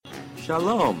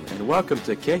Shalom, and welcome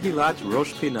to Kehilat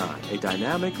Rosh Pinah, a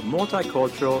dynamic,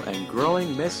 multicultural, and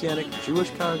growing Messianic Jewish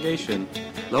congregation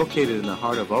located in the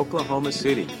heart of Oklahoma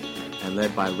City and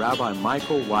led by Rabbi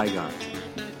Michael Weigand.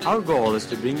 Our goal is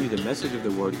to bring you the message of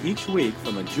the Word each week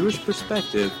from a Jewish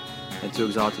perspective and to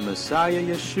exalt the Messiah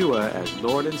Yeshua as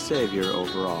Lord and Savior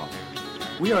over all.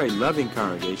 We are a loving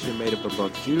congregation made up of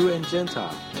both Jew and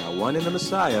Gentile, now one in the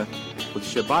Messiah, with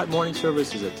Shabbat morning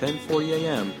services at 10:40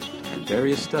 a.m., and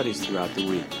various studies throughout the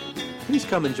week. Please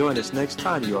come and join us next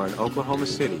time you are in Oklahoma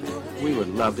City. We would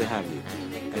love to have you.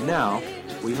 And now,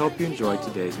 we hope you enjoyed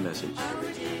today's message.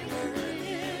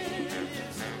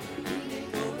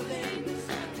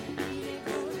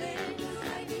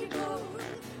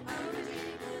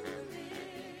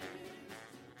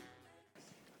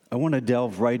 I want to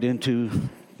delve right into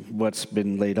what's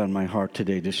been laid on my heart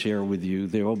today to share with you.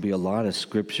 There will be a lot of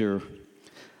scripture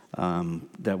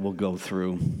that we'll go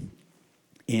through.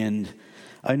 And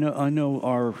I know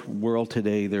our world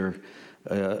today, there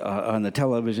on the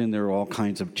television, there are all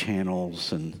kinds of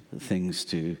channels and things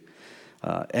to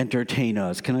entertain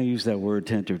us. Can I use that word,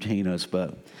 to entertain us?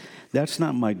 But that's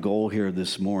not my goal here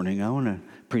this morning. I want to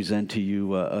present to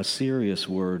you a serious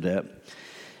word that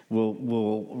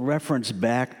will reference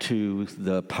back to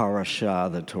the parashah,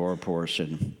 the Torah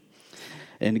portion.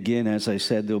 And again, as I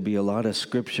said, there'll be a lot of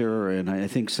scripture and I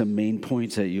think some main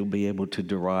points that you'll be able to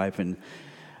derive. And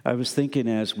I was thinking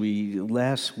as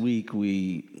last week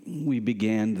we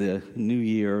began the new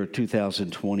year,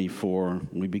 2024.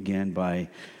 We began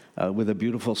with a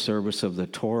beautiful service of the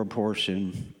Torah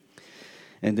portion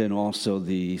and then also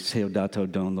the Seudat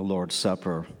Odon, the Lord's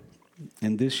Supper.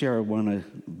 And this year I want to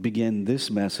begin this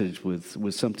message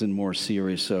with something more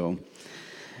serious. So,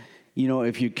 you know,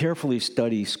 if you carefully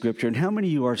study Scripture, and how many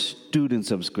of you are students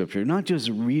of Scripture? Not just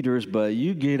readers, but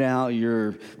you get out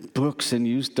your books and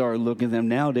you start looking at them.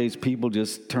 Nowadays, people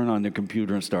just turn on their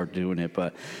computer and start doing it.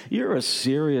 But you're a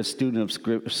serious student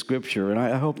of Scripture, and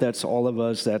I hope that's all of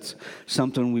us. That's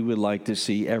something we would like to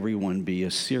see everyone be,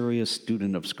 a serious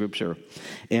student of Scripture.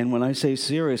 And when I say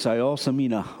serious, I also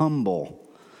mean a humble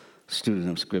student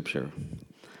of Scripture.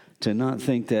 To not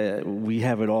think that we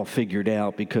have it all figured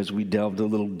out because we delved a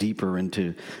little deeper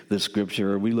into the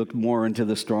Scripture, or we looked more into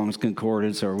the Strong's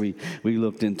Concordance, or we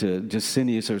looked into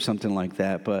Jusinius or something like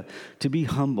that. But to be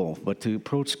humble, but to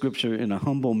approach Scripture in a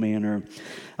humble manner,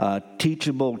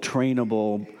 teachable,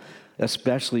 trainable,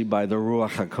 especially by the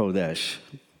Ruach HaKodesh,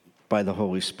 by the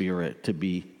Holy Spirit, to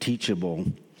be teachable.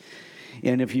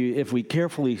 And if we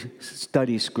carefully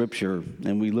study Scripture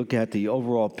and we look at the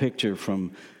overall picture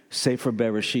from Sefer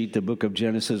Bereshit, the book of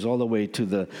Genesis, all the way to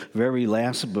the very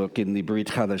last book in the Brit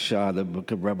Hadashah, the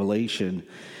book of Revelation,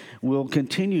 we'll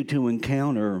continue to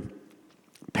encounter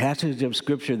passages of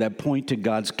Scripture that point to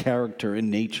God's character and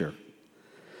nature.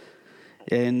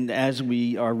 And as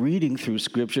we are reading through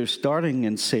Scripture, starting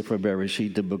in Sefer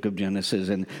Bereshit, the book of Genesis,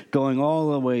 and going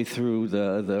all the way through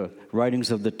the writings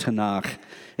of the Tanakh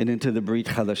and into the Brit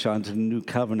Hadashah, into the New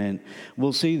Covenant,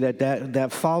 we'll see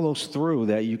that follows through,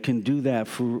 that you can do that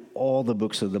through all the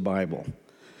books of the Bible.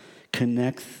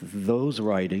 Connect those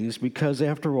writings, because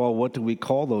after all, what do we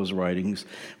call those writings?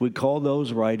 We call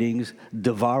those writings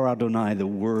Devar Adonai, the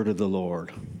word of the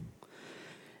Lord.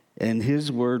 And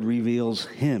his word reveals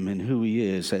him and who he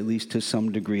is, at least to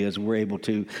some degree, as we're able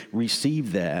to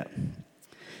receive that.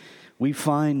 We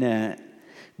find that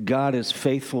God is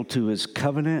faithful to his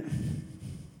covenant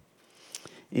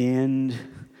and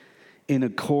in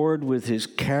accord with his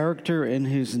character and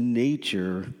his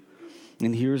nature.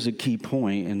 And here's a key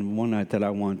point, and one that I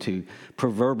want to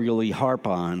proverbially harp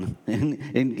on.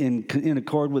 In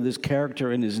accord with his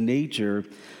character and his nature,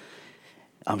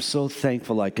 I'm so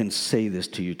thankful I can say this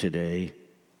to you today.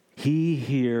 He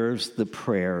hears the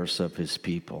prayers of his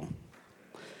people.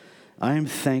 I am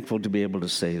thankful to be able to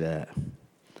say that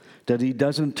he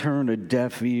doesn't turn a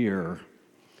deaf ear.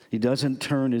 He doesn't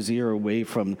turn his ear away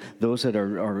from those that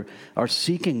are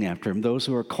seeking after him, those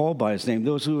who are called by his name,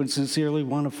 those who sincerely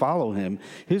want to follow him.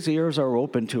 His ears are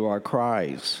open to our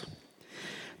cries.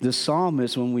 The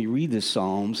psalmist, when we read the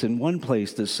Psalms, in one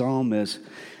place the psalmist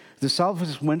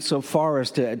went so far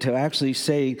as to actually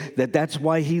say that's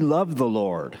why he loved the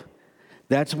Lord.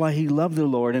 That's why he loved the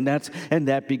Lord, and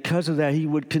that because of that he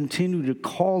would continue to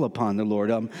call upon the Lord.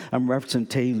 I'm referencing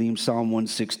Tehillim, Psalm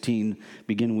 116,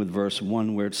 beginning with verse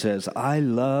 1, where it says, I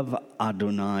love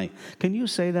Adonai. Can you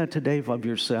say that today of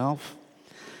yourself?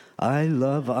 I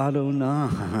love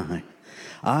Adonai.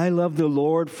 I love the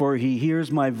Lord, for he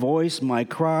hears my voice, my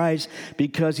cries,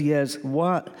 because he has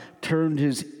what? Turned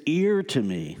his ear to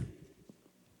me.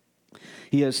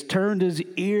 He has turned his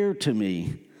ear to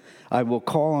me. I will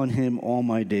call on him all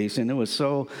my days. And it was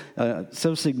so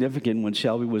significant when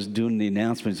Shelby was doing the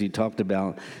announcements. He talked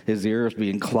about his ears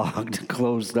being clogged,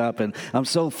 closed up. And I'm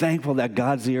so thankful that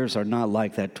God's ears are not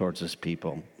like that towards his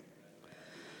people.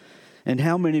 And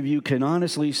how many of you can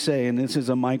honestly say, and this is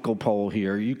a Michael poll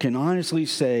here, you can honestly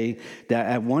say that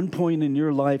at one point in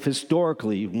your life,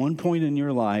 historically, one point in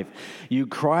your life, you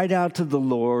cried out to the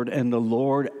Lord and the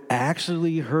Lord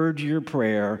actually heard your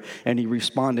prayer and he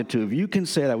responded to it. If you can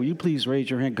say that, will you please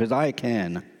raise your hand? Because I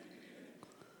can.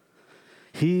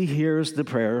 He hears the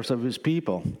prayers of his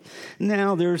people.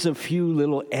 Now, there's a few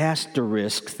little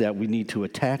asterisks that we need to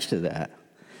attach to that.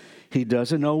 He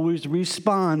doesn't always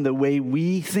respond the way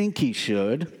we think he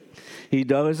should. He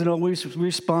doesn't always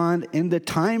respond in the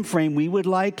time frame we would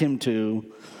like him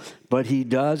to, but he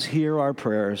does hear our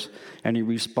prayers, and he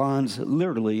responds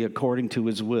literally according to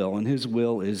his will, and his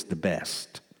will is the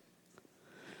best.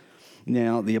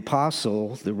 Now, the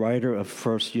apostle, the writer of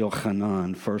 1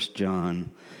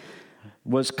 John,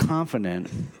 was confident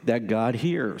that God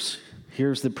hears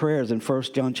the prayers in 1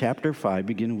 John chapter 5,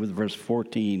 beginning with verse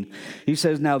 14. He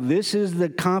says, now this is the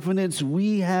confidence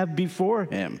we have before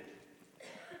him.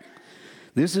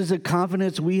 This is the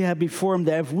confidence we have before him,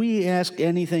 that if we ask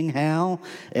anything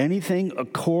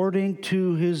according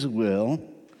to his will,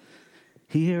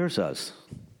 he hears us.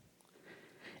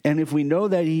 And if we know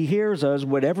that he hears us,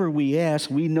 whatever we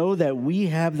ask, we know that we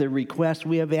have the request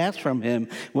we have asked from him.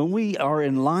 When we are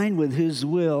in line with his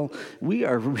will, we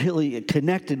are really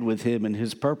connected with him and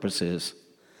his purposes.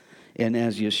 And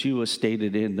as Yeshua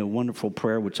stated in the wonderful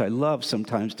prayer, which I love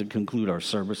sometimes to conclude our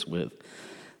service with,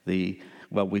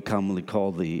 what we commonly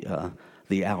call the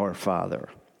Our Father.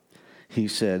 He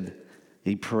said,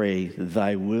 he prayed,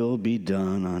 thy will be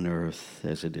done on earth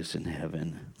as it is in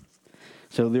heaven.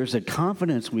 So there's a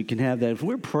confidence we can have that if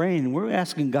we're praying, we're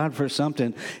asking God for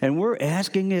something, and we're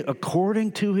asking it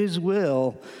according to his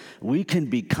will, we can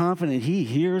be confident he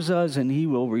hears us and he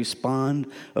will respond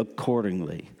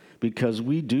accordingly. Because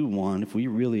we do want, if we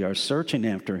really are searching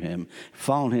after him,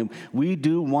 following him, we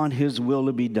do want his will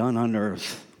to be done on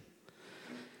earth.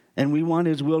 And we want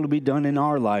his will to be done in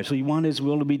our lives. We want his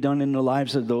will to be done in the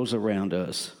lives of those around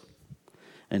us.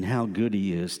 And how good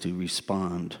he is to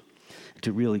respond,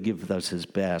 to really give us his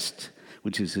best,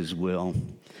 which is his will.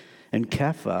 And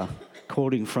Kepha,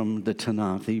 quoting from the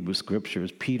Tanakh, the Hebrew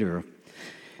Scriptures, Peter,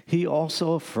 he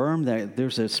also affirmed that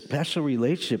there's a special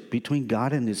relationship between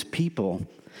God and his people.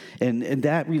 And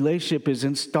that relationship is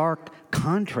in stark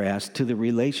contrast to the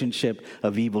relationship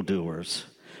of evildoers.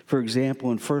 For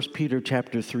example, in 1 Peter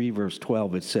chapter 3, verse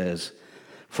 12, it says,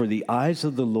 for the eyes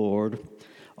of the Lord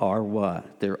are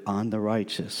what? They're on the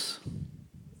righteous.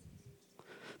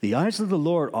 The eyes of the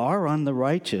Lord are on the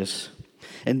righteous.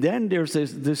 And then there's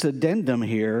this addendum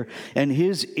here, and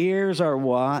his ears are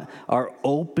what? Are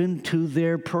open to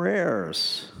their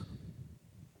prayers.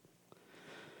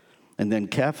 And then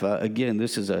Kepha, again,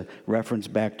 this is a reference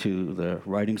back to the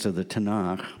writings of the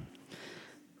Tanakh.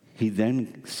 He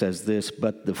then says this,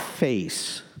 but the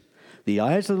face, the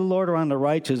eyes of the Lord are on the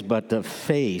righteous, but the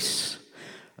face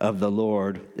of the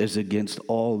Lord is against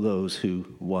all those who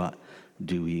what?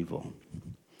 Do evil.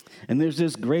 And there's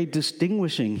this great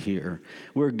distinguishing here,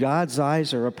 where God's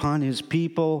eyes are upon his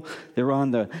people. They're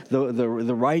on the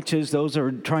righteous, those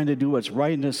are trying to do what's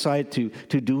right in his sight, to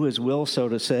do his will, so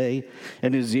to say.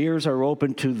 And his ears are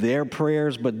open to their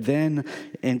prayers, but then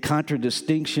in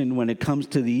contradistinction, when it comes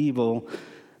to the evil,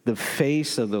 the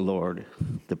face of the Lord,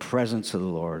 the presence of the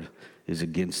Lord is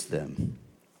against them.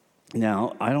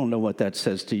 Now, I don't know what that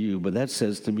says to you, but that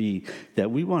says to me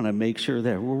that we want to make sure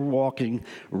that we're walking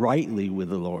rightly with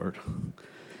the Lord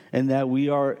and that we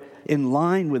are in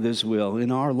line with his will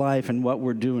in our life and what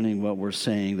we're doing and what we're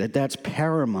saying, that's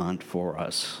paramount for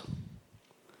us.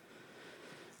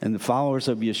 And the followers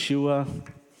of Yeshua,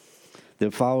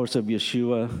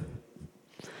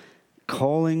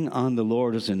 calling on the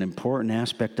Lord is an important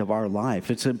aspect of our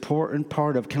life. It's an important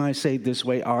part of, can I say it this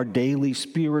way, our daily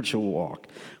spiritual walk,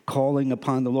 calling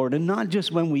upon the Lord. And not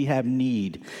just when we have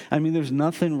need. I mean, there's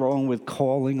nothing wrong with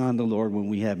calling on the Lord when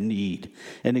we have need.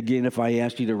 And again, if I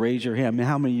asked you to raise your hand,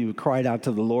 how many of you cried out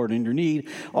to the Lord in your need?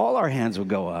 All our hands would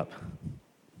go up.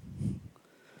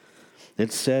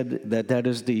 It said that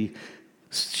is the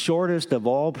shortest of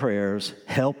all prayers,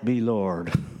 help me,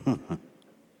 Lord.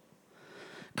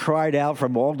 Cried out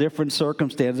from all different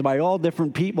circumstances, by all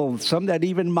different people. Some that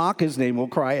even mock his name will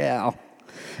cry out.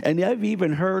 And I've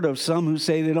even heard of some who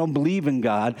say they don't believe in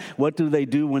God. What do they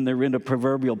do when they're in a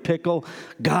proverbial pickle?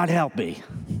 God help me.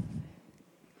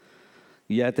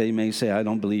 Yet they may say, I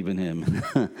don't believe in him.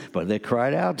 But they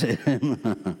cried out to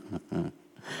him.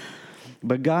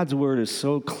 But God's word is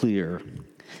so clear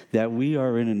that we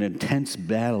are in an intense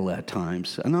battle at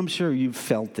times. And I'm sure you've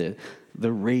felt it.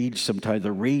 The rage sometimes,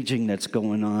 the raging that's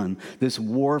going on, this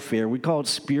warfare. We call it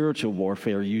spiritual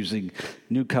warfare using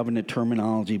New Covenant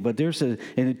terminology. But there's an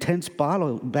intense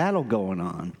battle going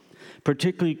on,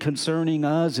 particularly concerning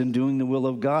us and doing the will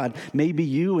of God. Maybe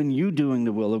you and you doing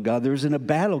the will of God. There's a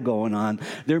battle going on.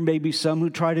 There may be some who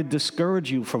try to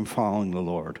discourage you from following the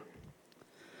Lord.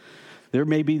 There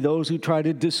may be those who try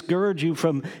to discourage you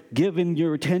from giving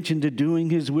your attention to doing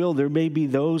His will. There may be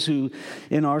those who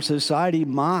in our society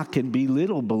mock and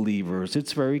belittle believers.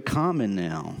 It's very common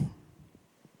now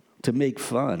to make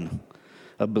fun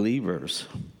of believers,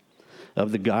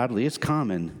 of the godly. It's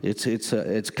common. It's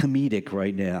comedic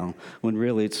right now, when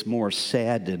really it's more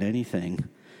sad than anything,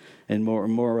 and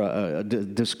more a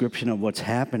description of what's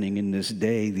happening in this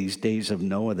day, these days of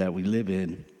Noah that we live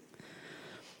in.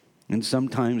 And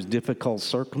sometimes difficult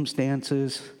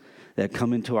circumstances that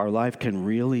come into our life can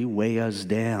really weigh us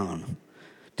down.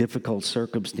 Difficult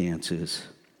circumstances.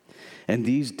 And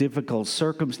these difficult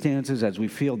circumstances, as we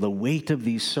feel the weight of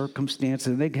these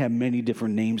circumstances, they can have many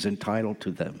different names entitled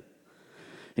to them.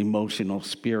 Emotional,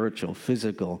 spiritual,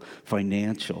 physical,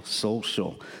 financial,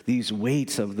 social. These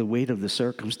weights of the weight of the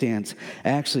circumstance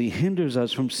actually hinders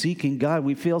us from seeking God.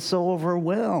 We feel so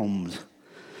overwhelmed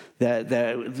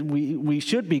that we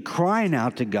should be crying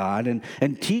out to God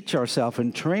and teach ourselves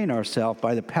and train ourselves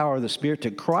by the power of the Spirit to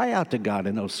cry out to God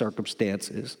in those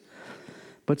circumstances.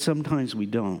 But sometimes we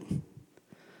don't.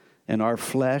 And our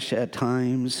flesh at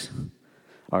times,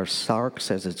 our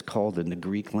sarx, as it's called in the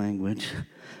Greek language,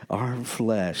 our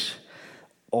flesh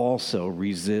also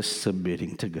resists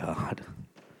submitting to God.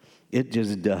 It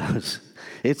just does.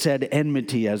 It's at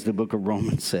enmity, as the book of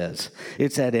Romans says.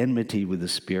 It's at enmity with the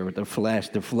Spirit. The flesh,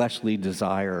 the fleshly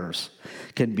desires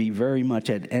can be very much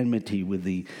at enmity with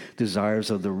the desires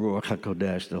of the Ruach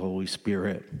HaKodesh, the Holy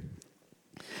Spirit.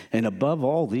 And above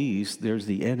all these, there's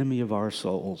the enemy of our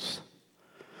souls.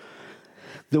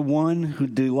 The one who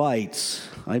delights,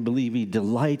 I believe he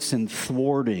delights in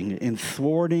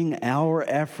thwarting our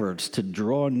efforts to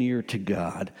draw near to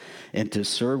God and to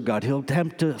serve God. He'll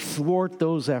attempt to thwart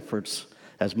those efforts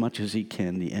as much as he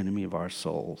can, the enemy of our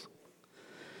souls.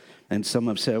 And some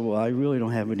have said, well, I really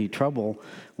don't have any trouble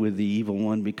with the evil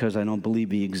one because I don't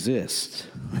believe he exists.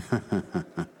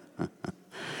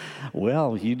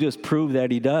 Well, you just prove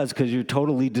that he does because you're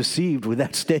totally deceived with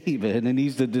that statement, and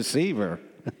he's the deceiver.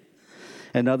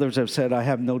 And others have said, I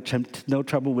have no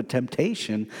trouble with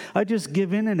temptation. I just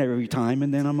give in every time,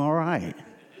 and then I'm all right.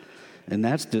 And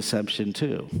that's deception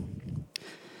too.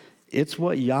 It's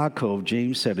what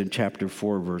James said in chapter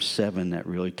 4, verse 7 that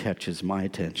really catches my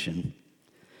attention.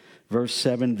 Verse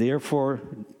 7, therefore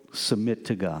submit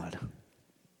to God.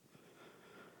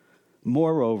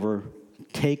 Moreover,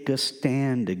 take a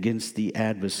stand against the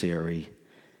adversary.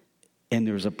 And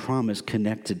there's a promise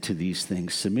connected to these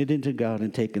things. Submitting to God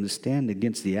and taking a stand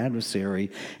against the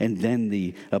adversary. And then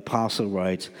the apostle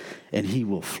writes, and he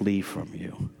will flee from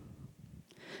you.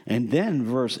 And then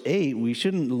verse 8, we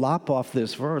shouldn't lop off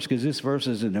this verse because this verse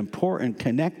is an important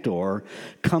connector.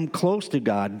 Come close to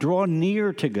God, draw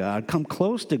near to God, come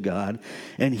close to God,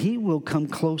 and he will come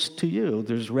close to you.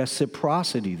 There's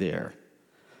reciprocity there.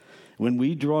 When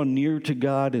we draw near to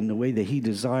God in the way that he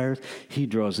desires, he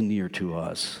draws near to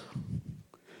us.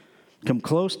 Come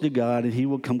close to God, and he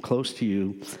will come close to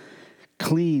you.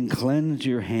 Cleanse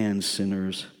your hands,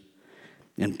 sinners,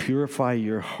 and purify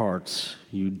your hearts,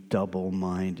 you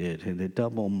double-minded. And the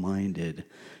double-minded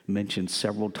mentioned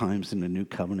several times in the New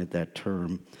Covenant, that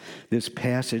term. This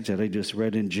passage that I just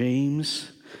read in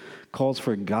James calls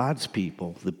for God's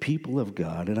people, the people of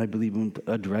God, and I believe I'm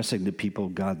addressing the people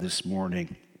of God this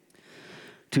morning,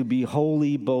 to be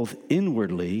holy both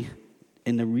inwardly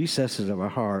in the recesses of our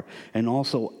heart and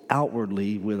also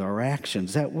outwardly with our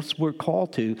actions. That's what we're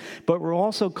called to, but we're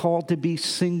also called to be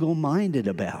single-minded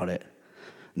about it,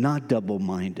 not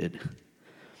double-minded.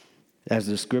 As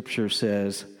the scripture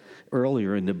says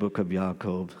earlier in the book of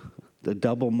Jacob, the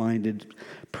double-minded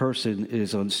person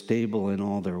is unstable in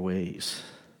all their ways.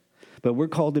 But we're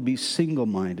called to be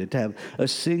single-minded, to have a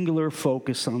singular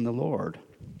focus on the Lord.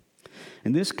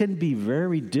 And this can be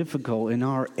very difficult in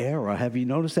our era. Have you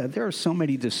noticed that? There are so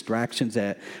many distractions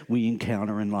that we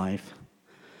encounter in life.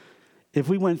 If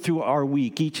we went through our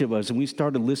week, each of us, and we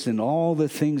started listing all the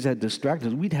things that distract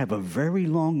us, we'd have a very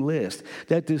long list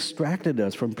that distracted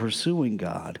us from pursuing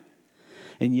God.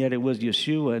 And yet it was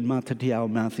Yeshua in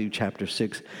Matthew chapter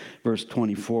 6, verse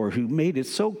 24, who made it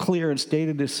so clear and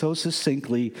stated it so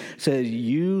succinctly, says,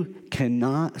 you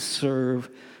cannot serve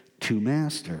two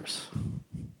masters.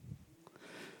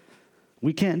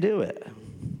 We can't do it.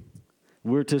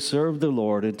 We're to serve the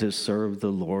Lord and to serve the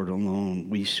Lord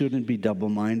alone. We shouldn't be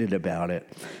double-minded about it.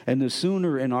 And the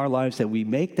sooner in our lives that we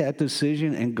make that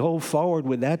decision and go forward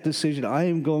with that decision, I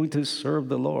am going to serve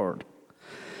the Lord.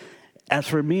 As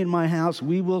for me and my house,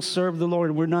 we will serve the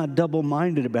Lord. We're not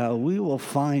double-minded about it. We will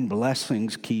find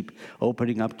blessings keep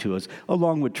opening up to us,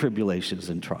 along with tribulations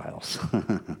and trials.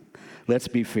 Let's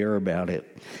be fair about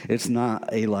it. It's not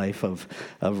a life of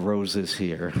roses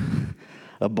here.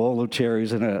 A bowl of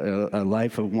cherries and a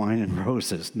life of wine and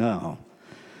roses. No.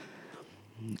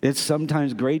 It's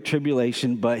sometimes great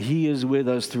tribulation, but he is with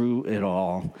us through it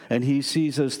all. And he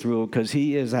sees us through because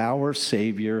he is our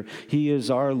Savior. He is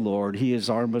our Lord. He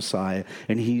is our Messiah.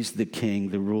 And he's the King,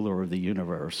 the ruler of the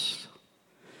universe.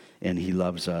 And he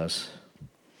loves us.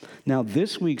 Now,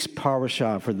 this week's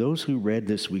parashah, for those who read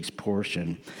this week's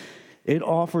portion, it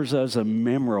offers us a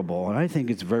memorable, and I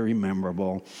think it's very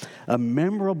memorable, a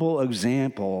memorable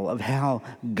example of how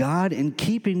God, in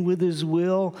keeping with his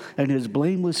will and his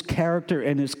blameless character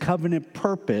and his covenant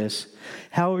purpose,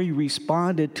 how he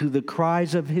responded to the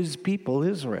cries of his people,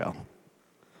 Israel.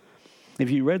 If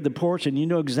you read the portion, you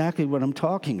know exactly what I'm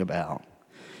talking about.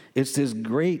 It's this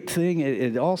great thing.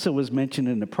 It also was mentioned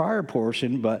in the prior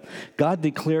portion, but God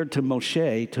declared to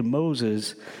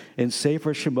Moses, in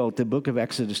Sefer Shemot, the book of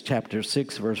Exodus, chapter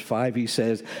 6, verse 5, he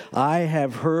says, I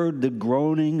have heard the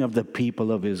groaning of the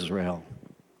people of Israel.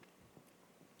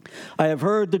 I have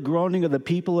heard the groaning of the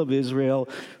people of Israel,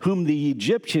 whom the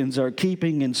Egyptians are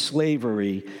keeping in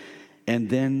slavery. And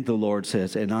then the Lord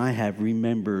says, and I have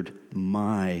remembered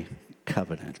my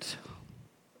covenant.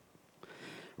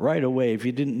 Right away, if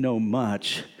you didn't know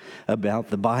much about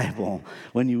the Bible,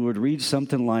 when you would read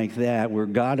something like that, where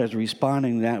God is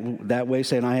responding that way,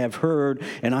 saying, I have heard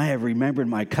and I have remembered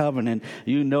my covenant,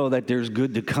 you know that there's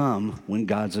good to come when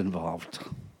God's involved.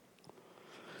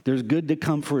 There's good to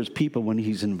come for his people when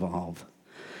he's involved.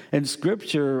 And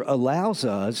Scripture allows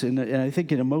us, and I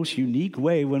think in a most unique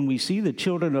way, when we see the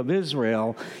children of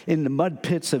Israel in the mud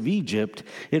pits of Egypt,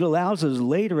 it allows us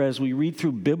later as we read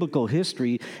through biblical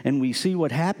history and we see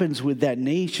what happens with that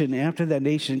nation after that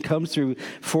nation comes through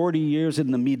 40 years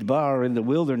in the Midbar, in the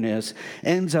wilderness,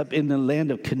 ends up in the land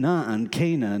of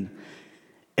Canaan,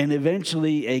 and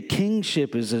eventually a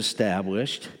kingship is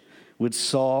established with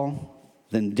Saul,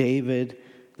 then David,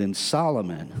 then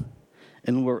Solomon.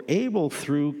 And we're able,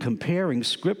 through comparing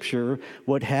Scripture,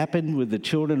 what happened with the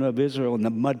children of Israel in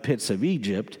the mud pits of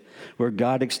Egypt, where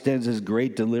God extends his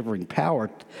great delivering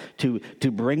power to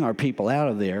bring our people out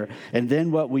of there, and then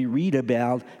what we read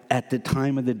about at the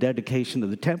time of the dedication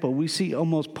of the temple, we see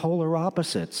almost polar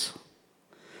opposites.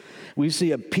 We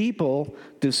see a people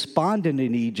despondent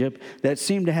in Egypt that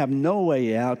seem to have no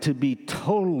way out, to be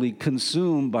totally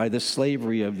consumed by the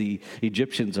slavery of the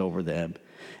Egyptians over them.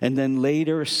 And then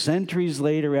later, centuries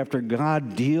later, after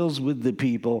God deals with the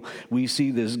people, we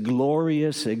see this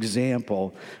glorious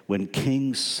example when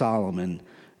King Solomon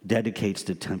dedicates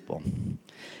the temple.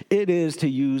 It is, to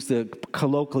use the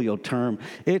colloquial term,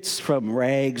 it's from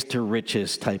rags to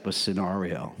riches type of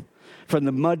scenario. From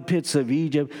the mud pits of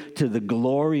Egypt to the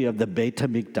glory of the Beit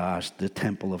HaMikdash, the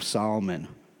Temple of Solomon.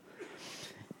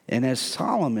 And as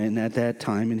Solomon at that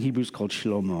time, in Hebrew is called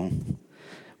Shlomo,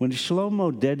 when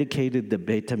Shlomo dedicated the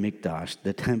Beit HaMikdash,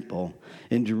 the temple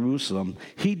in Jerusalem,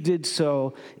 he did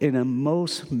so in a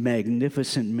most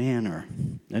magnificent manner.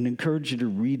 And I encourage you to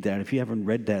read that if you haven't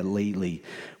read that lately,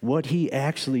 what he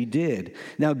actually did.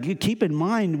 Now, keep in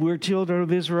mind where children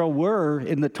of Israel were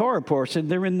in the Torah portion.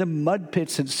 They're in the mud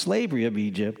pits and slavery of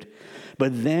Egypt.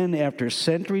 But then after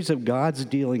centuries of God's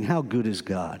dealing, how good is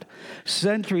God?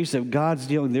 Centuries of God's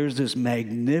dealing, there's this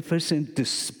magnificent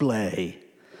display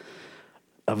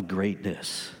of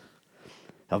greatness,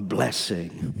 of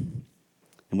blessing.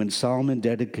 And when Solomon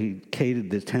dedicated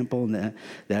the temple in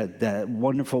that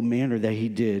wonderful manner that he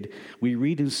did, we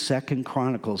read in 2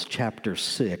 Chronicles chapter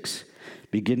 6,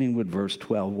 beginning with verse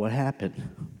 12, what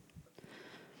happened?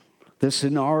 The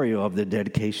scenario of the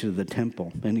dedication of the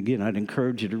temple. And again, I'd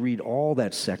encourage you to read all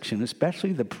that section,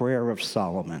 especially the prayer of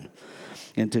Solomon,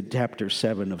 into chapter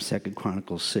 7 of 2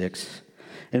 Chronicles 6.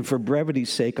 And for brevity's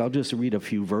sake, I'll just read a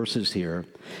few verses here.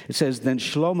 It says, then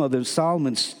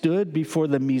Solomon stood before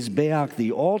the Mizbeach,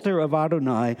 the altar of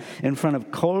Adonai, in front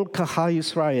of Kol Kahal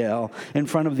Yisrael, in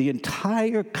front of the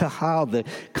entire Kahal, the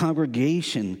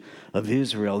congregation of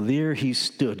Israel. There he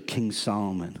stood, King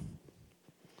Solomon.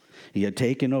 He had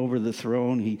taken over the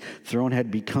throne. The throne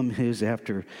had become his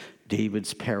after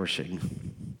David's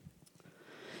perishing.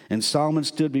 And Solomon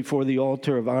stood before the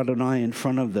altar of Adonai in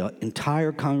front of the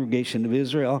entire congregation of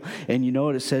Israel. And you know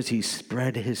what it says? He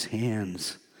spread his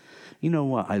hands You know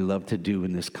what I love to do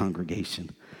in this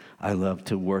congregation? I love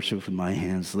to worship with my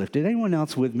hands lifted. Anyone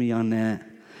else with me on that?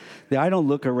 I don't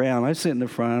look around. I sit in the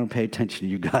front. I don't pay attention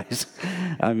to you guys.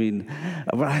 I mean,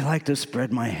 but I like to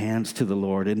spread my hands to the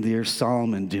Lord. And there's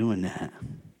Solomon doing that.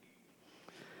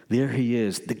 There he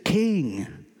is, the king.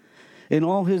 In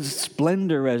all his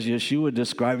splendor, as Yeshua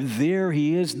described, there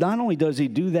he is. Not only does he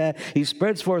do that, he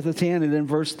spreads forth his hand. And then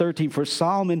verse 13, for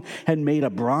Solomon had made a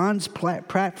bronze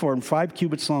platform, 5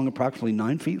 cubits long, approximately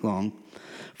 9 feet long,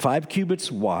 5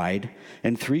 cubits wide,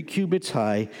 and 3 cubits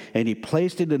high. And he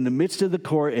placed it in the midst of the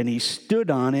court, and he stood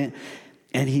on it.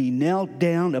 And he knelt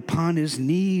down upon his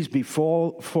knees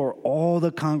for all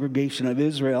the congregation of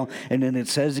Israel. And then it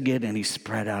says again, and he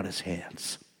spread out his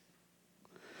hands.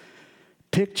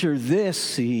 Picture this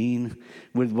scene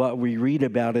with what we read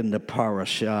about in the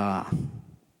parashah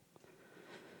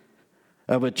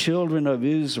of the children of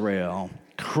Israel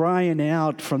crying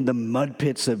out from the mud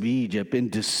pits of Egypt in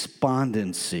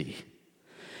despondency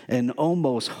and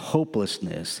almost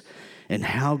hopelessness. And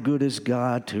how good is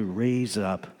God to raise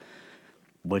up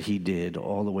what he did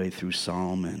all the way through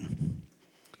Solomon.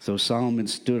 So Solomon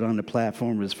stood on the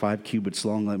platform. It was 5 cubits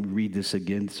long. Let me read this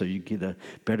again so you get a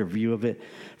better view of it.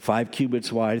 5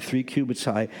 cubits wide, 3 cubits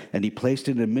high, and he placed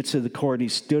it in the midst of the court. And he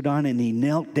stood on it, and he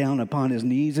knelt down upon his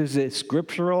knees. Is it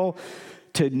scriptural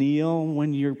to kneel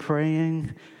when you're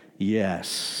praying?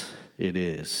 Yes, it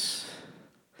is.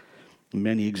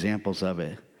 Many examples of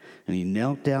it. And he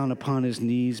knelt down upon his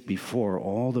knees before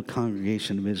all the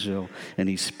congregation of Israel, and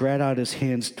he spread out his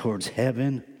hands towards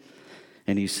heaven.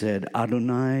 And he said,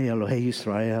 Adonai Elohei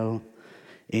Yisrael,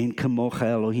 ein kamocha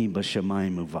Elohim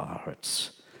b'shamayim u'va'aretz.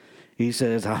 He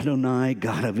says, Adonai,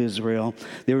 God of Israel,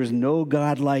 there is no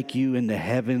God like you in the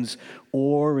heavens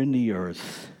or in the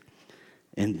earth.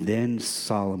 And then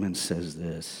Solomon says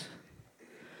this,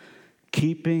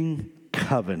 keeping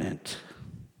covenant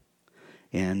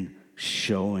and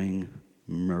showing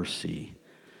mercy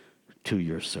to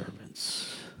your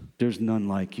servants. There's none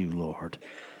like you, Lord.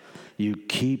 You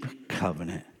keep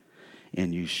covenant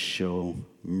and you show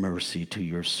mercy to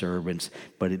your servants.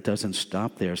 But it doesn't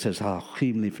stop there. It says, who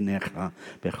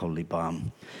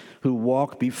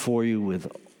walk before you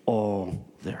with all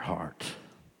their heart.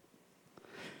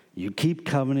 You keep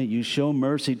covenant, you show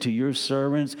mercy to your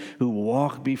servants who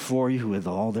walk before you with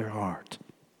all their heart.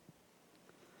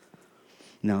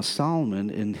 Now Solomon,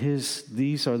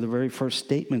 these are the very first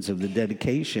statements of the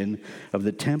dedication of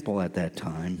the temple at that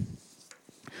time.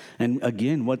 And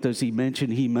again, what does he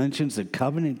mention? He mentions the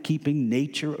covenant-keeping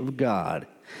nature of God.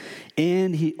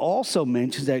 And he also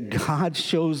mentions that God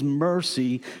shows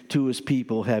mercy to his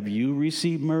people. Have you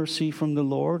received mercy from the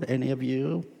Lord? Any of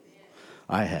you?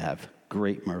 I have.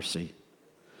 Great mercy.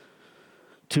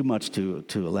 Too much to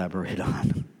elaborate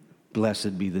on.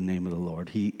 Blessed be the name of the Lord.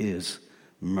 He is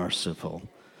merciful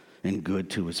and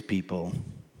good to his people.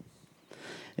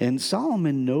 And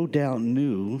Solomon no doubt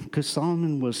knew, because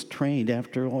Solomon was trained,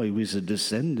 after all, he was a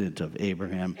descendant of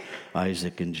Abraham,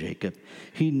 Isaac, and Jacob.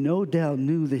 He no doubt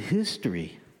knew the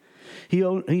history. He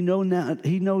no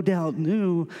doubt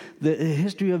knew the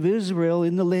history of Israel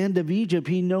in the land of Egypt.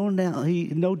 He no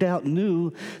doubt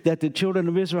knew that the children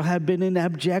of Israel had been in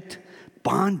abject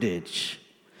bondage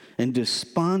and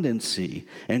despondency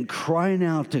and crying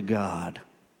out to God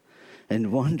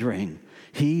and wondering.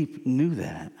 He knew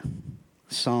that.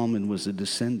 Solomon was a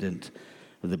descendant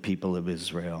of the people of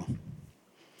Israel.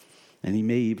 And he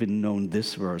may even known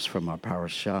this verse from our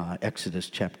parashah, Exodus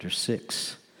chapter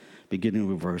 6, beginning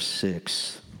with verse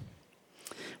 6,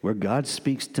 where God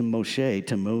speaks to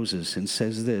Moses, and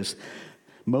says this,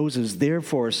 Moses,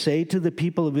 therefore say to the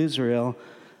people of Israel,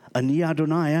 Ani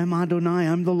Adonai,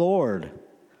 I'm the Lord.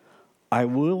 I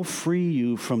will free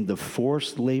you from the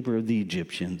forced labor of the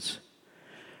Egyptians,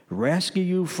 rescue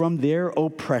you from their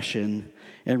oppression,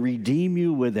 and redeem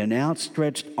you with an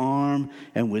outstretched arm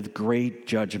and with great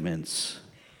judgments.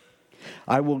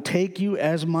 I will take you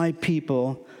as my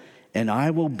people, and I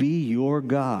will be your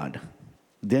God.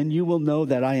 Then you will know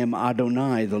that I am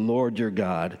Adonai, the Lord your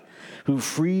God, who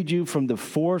freed you from the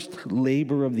forced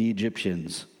labor of the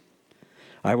Egyptians.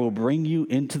 I will bring you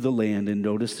into the land, and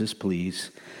notice this,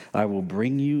 please. I will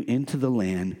bring you into the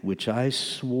land which I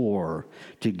swore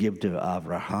to give to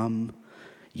Abraham,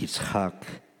 Yitzchak,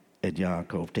 and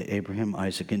Yaakov, to Abraham,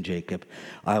 Isaac, and Jacob.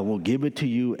 I will give it to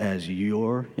you as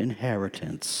your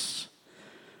inheritance.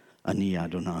 Ani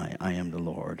Adonai, I am the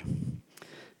Lord.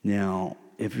 Now,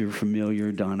 if you're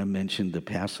familiar, Donna mentioned the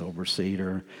Passover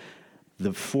Seder.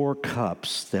 The 4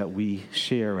 cups that we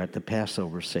share at the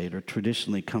Passover Seder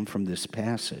traditionally come from this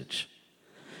passage,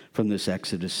 from this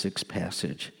Exodus 6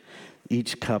 passage.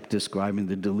 each cup describing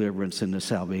the deliverance and the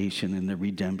salvation and the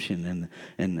redemption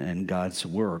and God's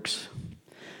works.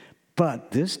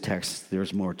 But this text,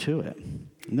 there's more to it.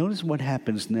 Notice what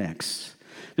happens next.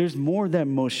 There's more that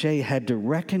Moshe had to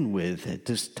reckon with at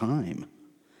this time.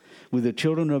 With the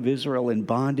children of Israel in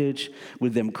bondage,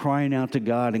 with them crying out to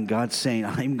God, and God saying,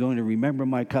 I'm going to remember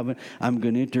my covenant, I'm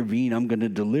going to intervene, I'm going to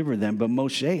deliver them. But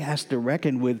Moshe has to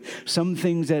reckon with some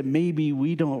things that maybe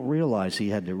we don't realize he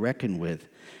had to reckon with.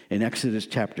 In Exodus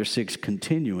chapter 6,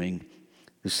 continuing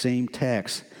the same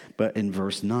text, but in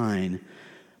verse 9,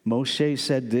 Moshe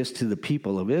said this to the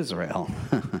people of Israel.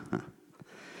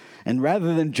 And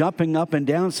rather than jumping up and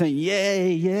down saying,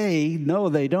 yay, yay, no,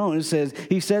 they don't. It says,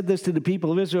 he said this to the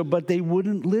people of Israel, but they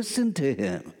wouldn't listen to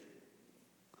him.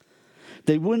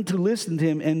 They wouldn't listen to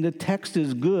him, and the text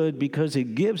is good because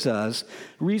it gives us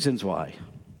reasons why.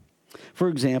 For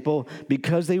example,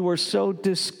 because they were so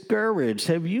discouraged.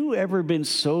 Have you ever been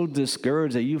so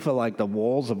discouraged that you feel like the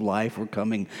walls of life were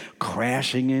coming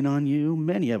crashing in on you?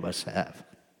 Many of us have.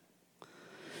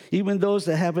 Even those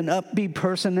that have an upbeat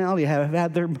personality have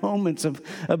had their moments of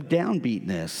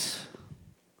downbeatness.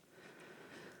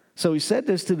 So he said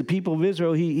this to the people of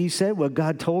Israel. He said what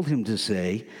God told him to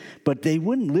say, but they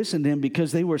wouldn't listen to him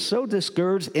because they were so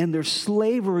discouraged and their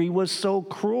slavery was so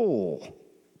cruel.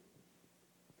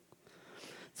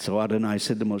 So Adonai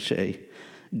said to Moshe,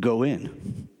 go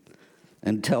in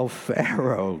and tell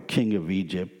Pharaoh, king of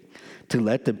Egypt, to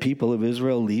let the people of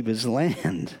Israel leave his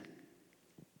land.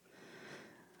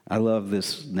 I love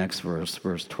this next verse,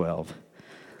 verse 12.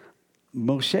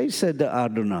 Moshe said to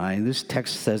Adonai, and this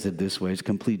text says it this way, it's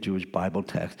complete Jewish Bible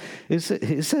text. It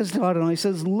says to Adonai, it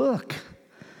says, look,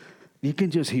 you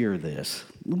can just hear this.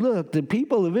 Look, the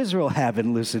people of Israel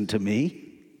haven't listened to me.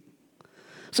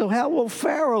 So how will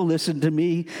Pharaoh listen to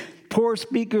me, poor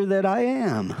speaker that I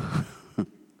am?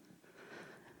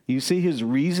 You see his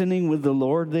reasoning with the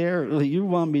Lord there? You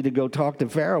want me to go talk to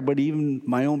Pharaoh, but even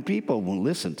my own people won't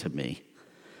listen to me.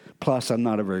 Plus, I'm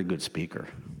not a very good speaker.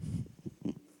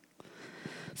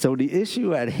 So the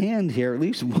issue at hand here, at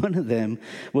least one of them,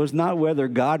 was not whether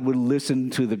God would listen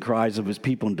to the cries of his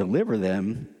people and deliver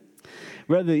them.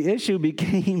 Rather, the issue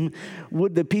became,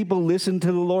 would the people listen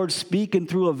to the Lord speaking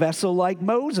through a vessel like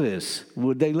Moses?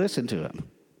 Would they listen to him?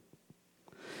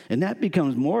 And that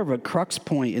becomes more of a crux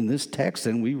point in this text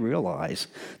than we realize,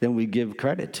 than we give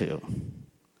credit to.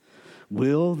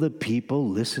 Will the people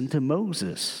listen to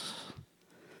Moses?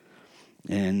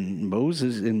 And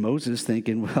Moses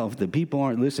thinking, well, if the people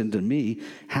aren't listening to me,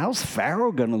 how's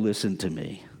Pharaoh going to listen to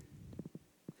me?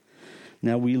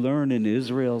 Now, we learn in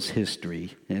Israel's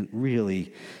history, and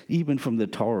really, even from the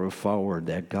Torah forward,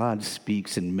 that God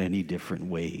speaks in many different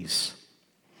ways.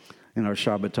 In our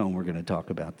Shabbaton, we're going to talk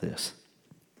about this.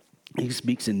 He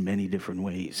speaks in many different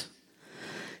ways.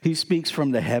 He speaks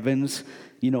from the heavens.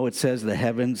 You know, it says the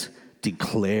heavens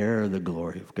declare the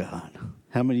glory of God.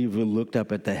 How many of you looked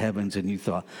up at the heavens and you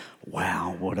thought,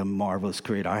 wow, what a marvelous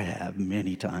creator I have?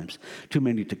 Many times. Too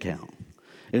many to count.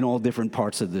 In all different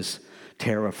parts of this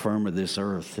terra firma, this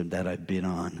earth that I've been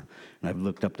on. And I've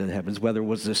looked up to the heavens, whether it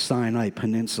was the Sinai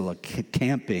Peninsula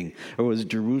camping, or it was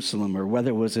Jerusalem, or whether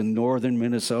it was in northern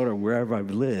Minnesota, or wherever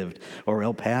I've lived, or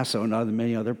El Paso and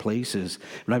many other places.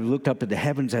 When I've looked up at the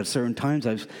heavens at certain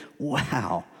times,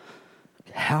 wow,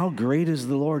 how great is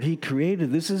the Lord he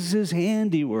created. This is his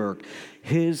handiwork.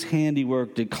 His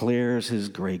handiwork declares his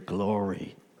great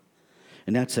glory.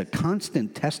 And that's a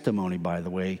constant testimony, by the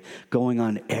way, going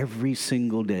on every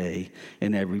single day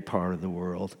in every part of the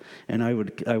world. And I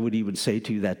would even say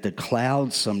to you that the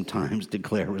clouds sometimes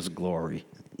declare his glory.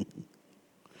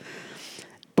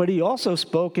 But he also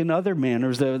spoke in other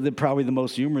manners. Probably the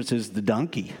most humorous is the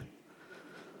donkey.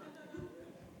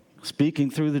 Speaking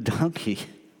through the donkey.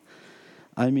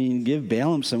 I mean, give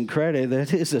Balaam some credit.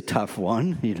 That is a tough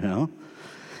one, you know.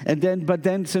 But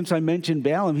then, since I mentioned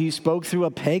Balaam, he spoke through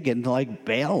a pagan like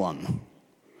Balaam.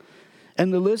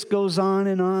 And the list goes on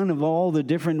of all the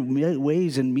different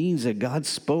ways and means that God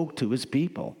spoke to his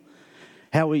people.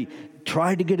 How he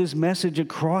tried to get his message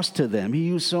across to them. He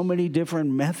used so many different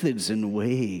methods and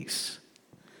ways.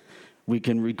 We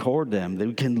can record them.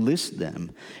 We can list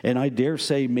them. And I dare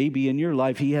say maybe in your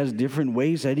life he has different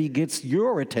ways that he gets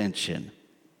your attention.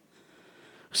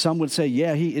 Some would say,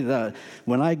 yeah,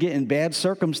 when I get in bad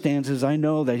circumstances, I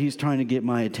know that he's trying to get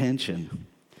my attention.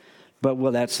 But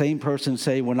will that same person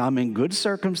say, when I'm in good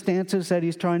circumstances, that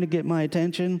he's trying to get my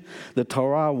attention? The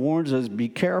Torah warns us, be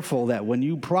careful that when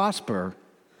you prosper,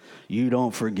 you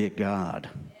don't forget God.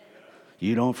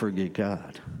 You don't forget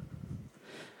God.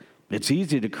 It's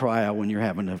easy to cry out when you're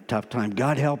having a tough time,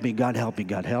 God help me, God help me,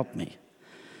 God help me.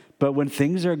 But when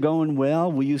things are going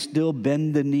well, will you still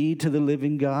bend the knee to the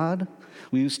living God?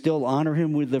 Will you still honor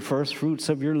him with the first fruits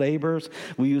of your labors?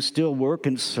 Will you still work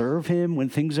and serve him when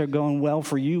things are going well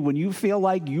for you? When you feel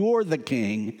like you're the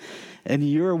king and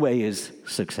your way is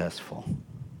successful?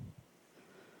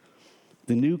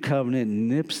 The new covenant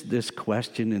nips this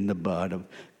question in the bud of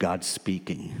God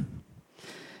speaking.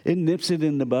 It nips it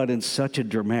in the bud in such a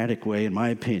dramatic way, in my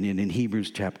opinion, in Hebrews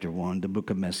chapter 1, the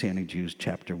book of Messianic Jews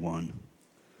chapter 1.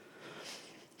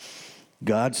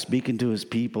 God speaking to his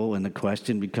people, and the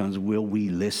question becomes, will we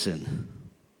listen?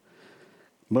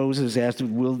 Moses asked,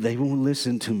 they won't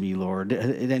listen to me, Lord.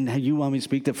 And you want me to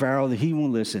speak to Pharaoh? He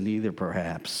won't listen either,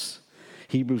 perhaps.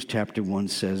 Hebrews chapter 1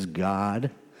 says, God,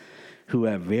 who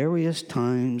at various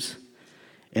times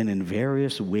and in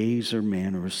various ways or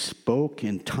manners spoke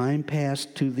in time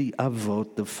past to the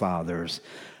Avot, the fathers,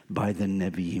 by the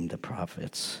Nevi'im, the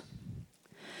prophets.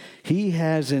 He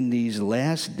has in these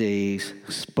last days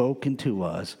spoken to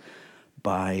us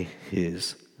by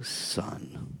his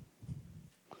Son,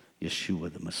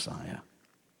 Yeshua the Messiah,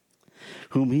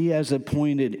 whom he has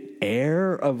appointed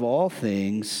heir of all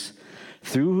things,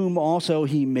 through whom also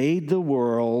he made the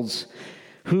worlds,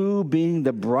 who being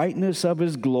the brightness of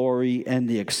his glory and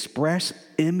the express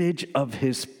image of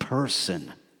his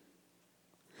person,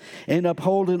 and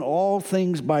upholding all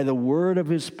things by the word of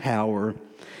his power,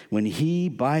 when he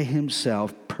by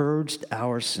himself purged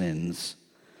our sins,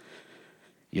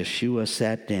 Yeshua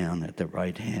sat down at the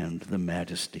right hand of the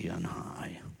Majesty on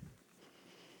high.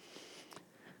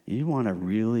 You want to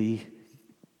really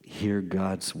hear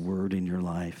God's word in your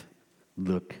life?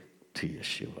 Look to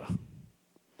Yeshua.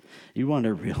 You want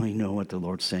to really know what the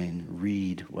Lord's saying?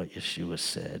 Read what Yeshua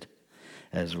said.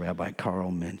 As Rabbi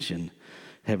Carl mentioned,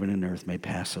 heaven and earth may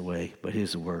pass away, but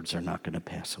his words are not going to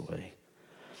pass away.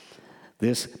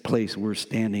 This place we're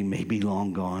standing may be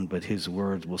long gone, but his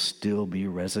words will still be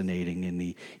resonating in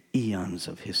the eons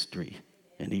of history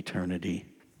and eternity.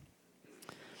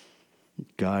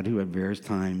 God, who at various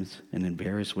times and in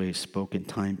various ways spoke in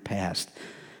time past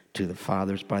to the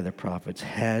fathers by the prophets,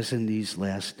 has in these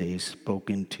last days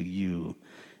spoken to you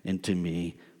and to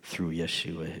me through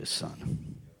Yeshua, his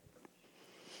Son.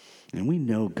 And we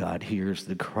know God hears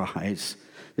the cries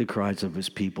of his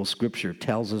people. Scripture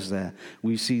tells us that.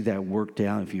 We see that worked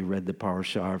out. If you read the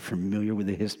parashah, are familiar with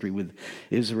the history with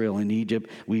Israel and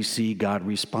Egypt, we see God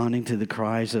responding to the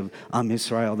cries of Am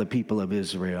Israel, the people of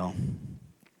Israel.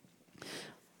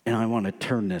 And I want to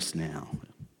turn this now.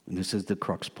 And this is the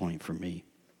crux point for me.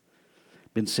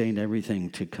 Been saying everything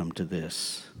to come to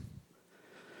this.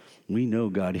 We know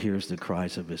God hears the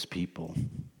cries of his people.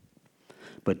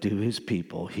 But do his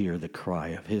people hear the cry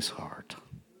of his heart?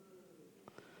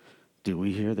 Do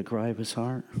we hear the cry of his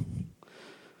heart?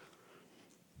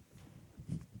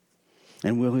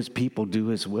 And will his people do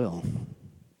his will?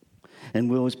 And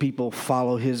will his people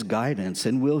follow his guidance?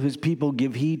 And will his people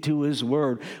give heed to his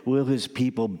word? Will his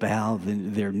people bow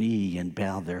their knee and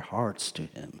bow their hearts to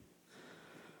him?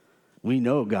 We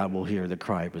know God will hear the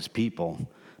cry of his people,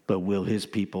 but will his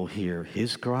people hear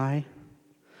his cry?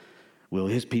 Will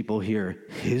his people hear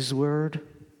his word?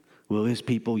 Will his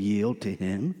people yield to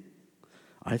him?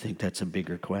 I think that's a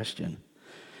bigger question.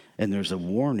 And there's a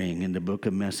warning in the book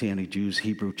of Messianic Jews,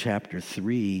 Hebrew chapter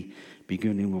 3,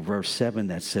 beginning with verse 7,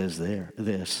 that says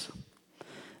this.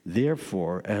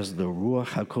 Therefore, as the Ruach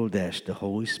HaKodesh, the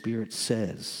Holy Spirit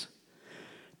says,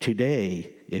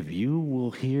 today, if you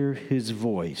will hear his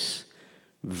voice,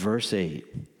 verse 8,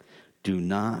 do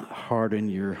not harden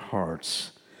your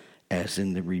hearts as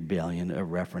in the rebellion, a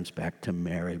reference back to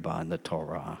Meribah in the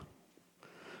Torah.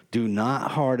 Do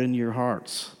not harden your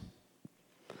hearts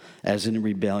as in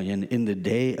rebellion in the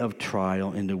day of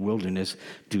trial in the wilderness.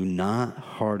 Do not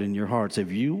harden your hearts.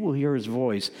 If you will hear his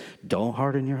voice, don't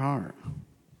harden your heart.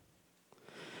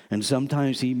 And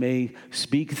sometimes he may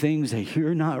speak things that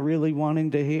you're not really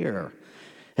wanting to hear.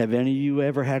 Have any of you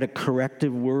ever had a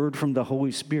corrective word from the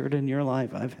Holy Spirit in your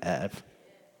life? I have.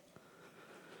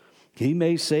 He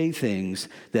may say things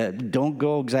that don't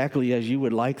go exactly as you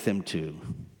would like them to.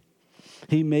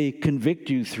 He may convict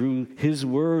you through his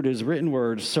word, his written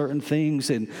word, certain things,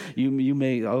 and you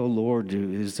may, oh Lord,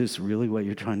 is this really what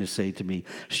you're trying to say to me?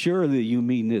 Surely you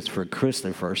mean this for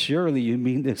Christopher. Surely you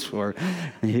mean this for,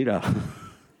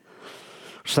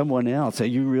 someone else. Are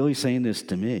you really saying this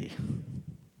to me?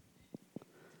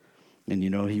 And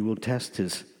he will test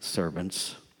his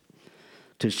servants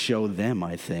to show them,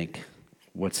 I think,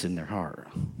 what's in their heart,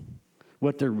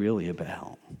 what they're really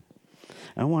about.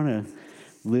 I want to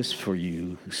list for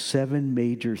you 7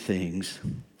 major things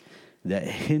that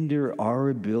hinder our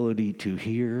ability to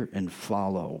hear and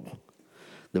follow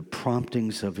the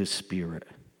promptings of his Spirit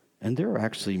And there are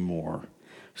actually more.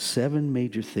 7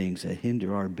 major things that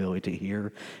hinder our ability to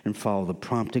hear and follow the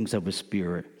promptings of the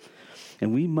Spirit.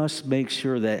 And we must make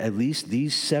sure that at least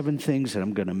these 7 things that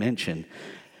I'm going to mention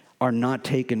are not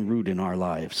taking root in our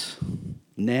lives.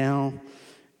 Now,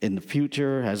 in the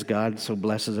future, as God so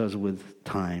blesses us with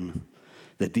time,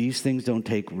 that these things don't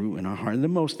take root in our heart. And the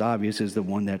most obvious is the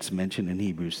one that's mentioned in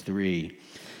Hebrews 3,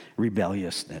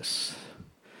 rebelliousness.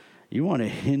 You want to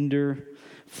hinder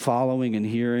following and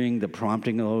hearing the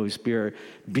prompting of the Holy Spirit,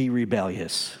 be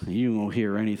rebellious. You won't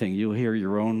hear anything. You'll hear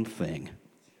your own thing.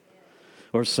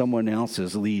 Or someone else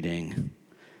is leading.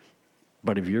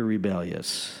 But if you're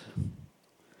rebellious,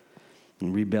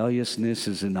 and rebelliousness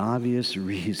is an obvious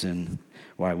reason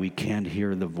why we can't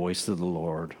hear the voice of the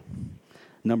Lord.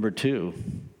 Number 2,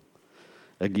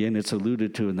 again, it's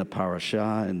alluded to in the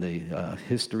parashah, in the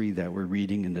history that we're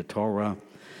reading in the Torah.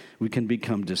 We can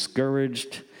become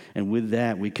discouraged, and with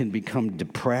that, we can become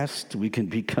depressed, we can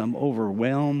become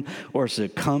overwhelmed, or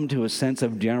succumb to a sense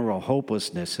of general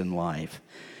hopelessness in life.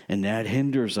 And that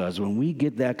hinders us. When we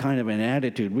get that kind of an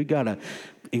attitude, we got to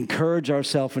encourage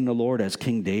ourselves in the Lord as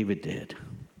King David did.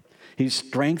 He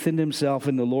strengthened himself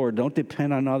in the Lord. Don't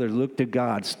depend on others. Look to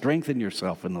God. Strengthen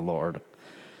yourself in the Lord.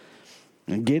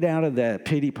 And get out of that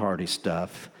pity party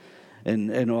stuff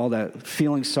and all that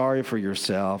feeling sorry for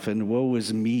yourself and woe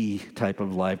is me type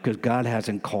of life, because God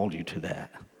hasn't called you to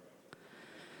that.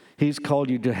 He's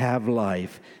called you to have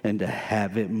life and to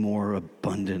have it more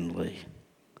abundantly.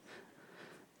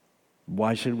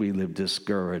 Why should we live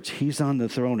discouraged? He's on the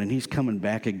throne and he's coming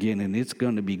back again, and it's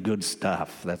going to be good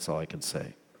stuff. That's all I can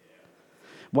say.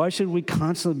 Why should we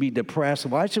constantly be depressed?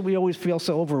 Why should we always feel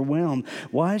so overwhelmed?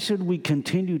 Why should we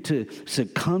continue to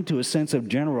succumb to a sense of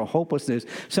general hopelessness?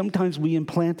 Sometimes we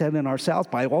implant that in ourselves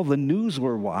by all the news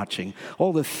we're watching,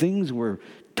 all the things we're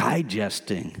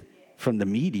digesting from the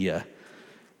media.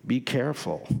 Be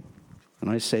careful. And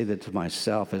I say that to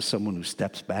myself as someone who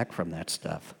steps back from that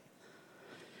stuff,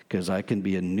 because I can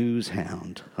be a news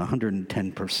hound,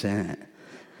 110%.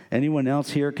 Anyone else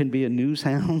here can be a news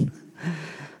hound?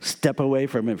 Step away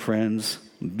from it, friends.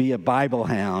 Be a Bible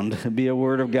hound. Be a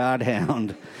Word of God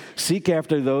hound. Seek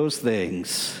after those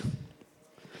things.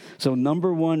 So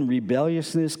 1,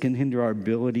 rebelliousness can hinder our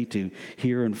ability to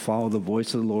hear and follow the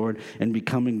voice of the Lord, and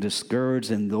becoming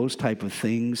discouraged and those type of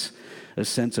things. A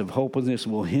sense of hopelessness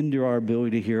will hinder our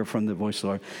ability to hear from the voice of the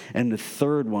Lord. And the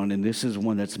 3rd one, and this is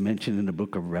one that's mentioned in the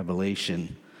book of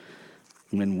Revelation,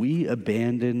 when we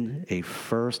abandon a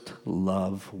first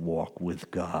love walk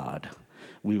with God,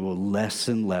 we will less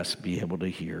and less be able to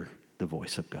hear the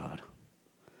voice of God.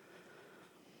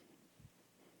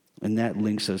 And that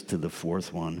links us to the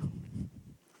 4th one.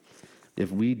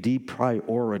 If we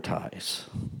deprioritize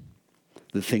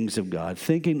the things of God,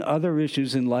 thinking other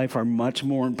issues in life are much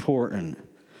more important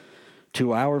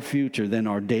to our future than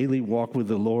our daily walk with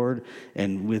the Lord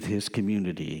and with his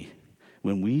community,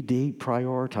 when we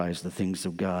deprioritize the things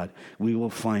of God, we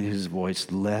will find his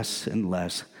voice less and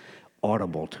less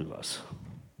audible to us.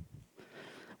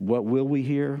 What will we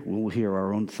hear? We'll hear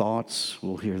our own thoughts.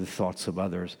 We'll hear the thoughts of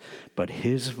others. But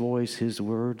his voice, his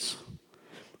words,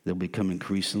 they'll become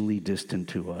increasingly distant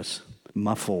to us,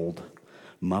 muffled.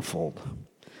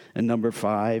 And number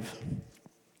 5,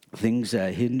 things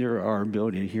that hinder our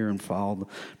ability to hear and follow the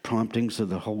promptings of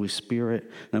the Holy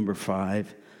Spirit. Number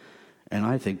 5, and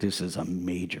I think this is a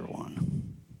major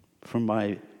one. From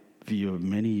my view of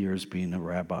many years being a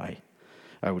rabbi,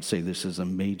 I would say this is a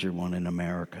major one in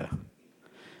America.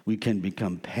 We can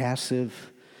become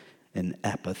passive and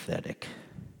apathetic.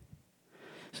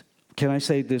 Can I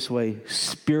say it this way?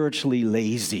 Spiritually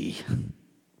lazy.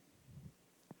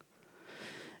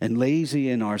 And lazy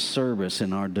in our service,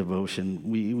 in our devotion.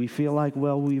 We feel like,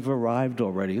 well, we've arrived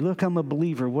already. Look, I'm a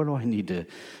believer. What do I need to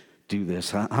do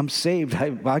this? I'm saved.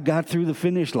 I got through the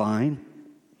finish line.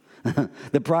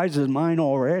 The prize is mine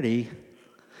already.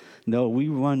 No, we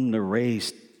run the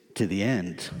race to the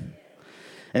end.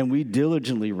 And we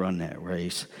diligently run that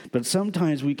race. But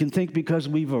sometimes we can think because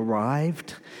we've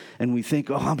arrived and we think,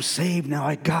 oh, I'm saved now,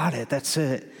 I got it, that's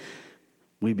it.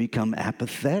 We become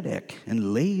apathetic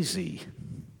and lazy.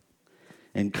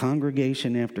 And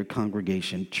congregation after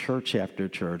congregation, church after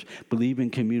church, believing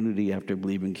community after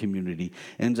believing community,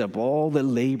 ends up all the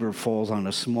labor falls on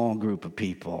a small group of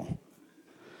people.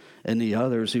 And the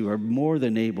others who are more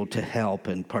than able to help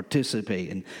and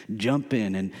participate and jump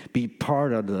in and be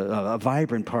part of a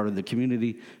vibrant part of the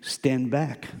community stand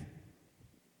back.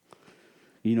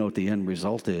 You know what the end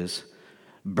result is?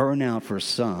 Burnout for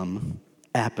some,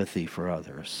 apathy for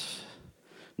others.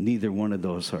 Neither one of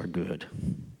those are good.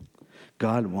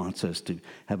 God wants us to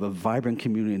have a vibrant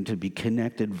community and to be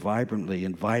connected vibrantly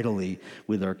and vitally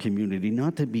with our community,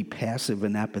 not to be passive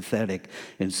and apathetic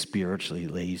and spiritually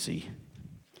lazy.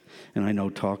 And I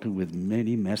know, talking with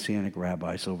many Messianic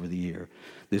rabbis over the year,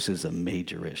 this is a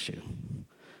major issue.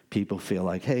 People feel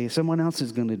like, hey, someone else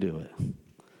is going to do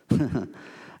it.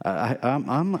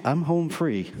 I'm home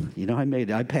free. You know,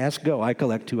 I pass go. I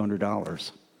collect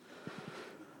 $200.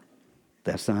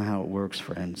 That's not how it works,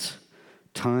 friends.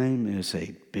 Time is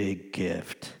a big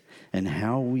gift, and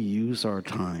how we use our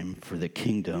time for the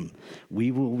kingdom,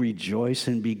 we will rejoice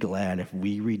and be glad if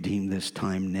we redeem this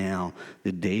time now.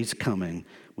 The day's coming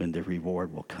when the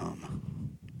reward will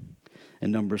come.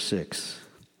 And number 6,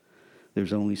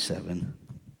 there's only 7.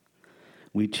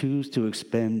 We choose to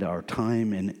expend our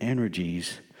time and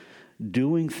energies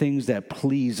doing things that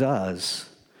please us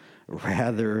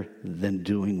rather than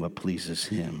doing what pleases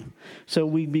him. So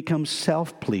we become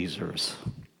self-pleasers.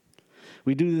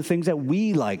 We do the things that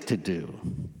we like to do.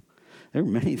 There are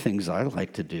many things I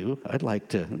like to do.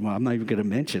 I'm not even going to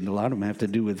mention. A lot of them have to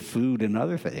do with food and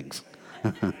other things.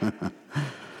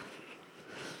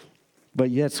 But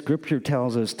yet Scripture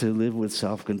tells us to live with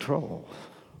self-control.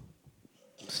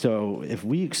 So if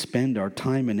we expend our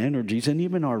time and energies and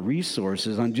even our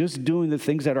resources on just doing the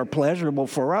things that are pleasurable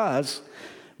for us,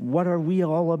 what are we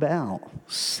all about?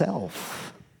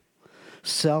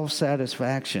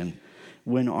 Self-satisfaction.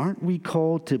 When aren't we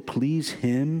called to please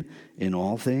him in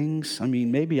all things? I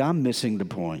mean, maybe I'm missing the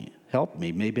point. Help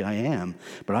me, maybe I am.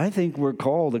 But I think we're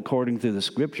called, according to the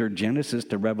Scripture, Genesis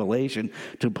to Revelation,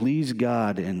 to please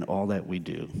God in all that we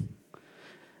do.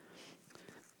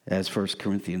 As 1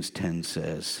 Corinthians 10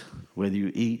 says, whether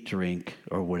you eat, drink,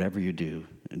 or whatever you do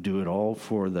it all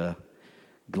for the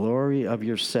glory of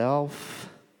yourself?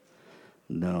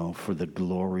 No, for the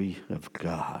glory of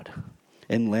God.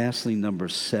 And lastly, number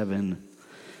 7,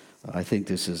 I think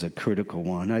this is a critical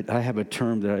one. I have a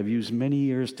term that I've used many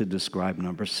years to describe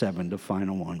number 7, the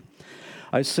final one.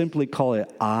 I simply call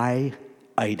it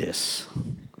I-itis.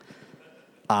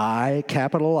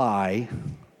 Capital I,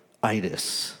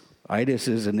 itis. Itis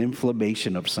is an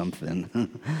inflammation of something.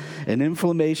 An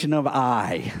inflammation of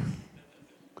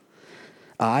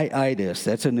I-itis.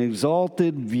 That's an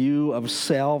exalted view of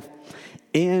self.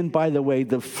 And, by the way,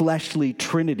 the fleshly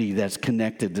trinity that's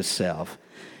connected to self.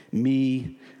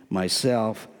 Me,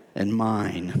 myself, and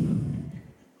mine.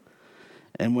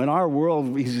 And when our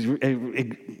world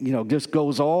just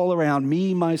goes all around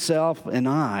me, myself, and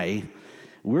I,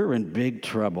 we're in big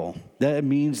trouble. That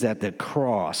means that the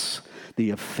cross,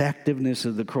 the effectiveness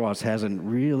of the cross, hasn't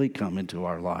really come into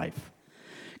our life.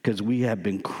 Because we have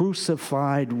been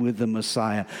crucified with the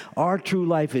Messiah. Our true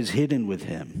life is hidden with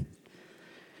him.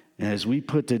 As we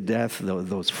put to death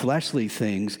those fleshly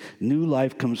things, new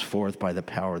life comes forth by the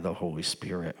power of the Holy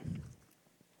Spirit.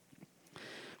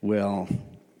 Well,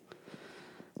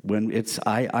 when it's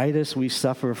I-itis we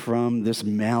suffer from, this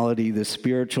malady, the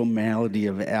spiritual malady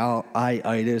of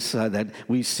I-itis that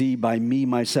we see by me,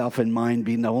 myself, and mine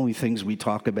being the only things we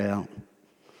talk about.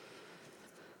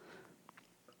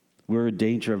 We're in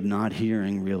danger of not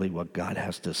hearing really what God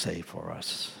has to say for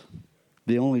us.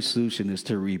 The only solution is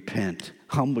to repent,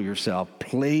 humble yourself,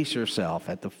 place yourself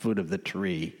at the foot of the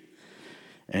tree,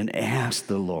 and ask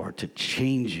the Lord to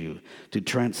change you, to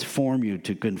transform you,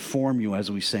 to conform you,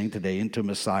 as we sang today, into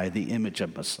Messiah, the image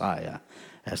of Messiah,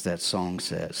 as that song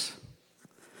says.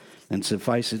 And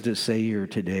suffice it to say here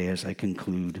today, as I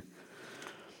conclude,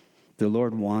 the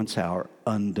Lord wants our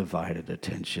undivided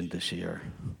attention this year.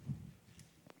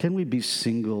 Can we be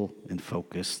single and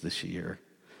focused this year?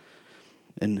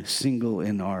 And single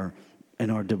in our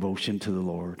devotion to the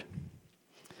Lord?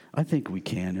 I think we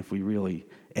can if we really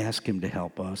ask him to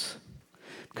help us.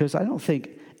 Because I don't think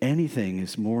anything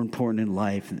is more important in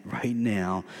life right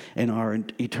now and our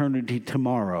eternity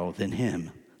tomorrow than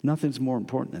him. Nothing's more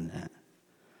important than that.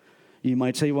 You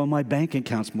might say, well, my bank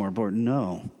account's more important.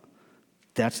 No,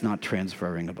 that's not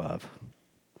transferring above.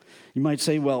 You might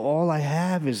say, well, all I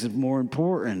have is more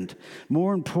important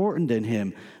than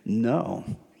him. No.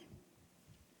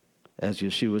 As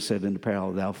Yeshua said in the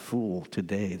parable, thou fool,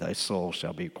 today thy soul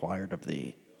shall be required of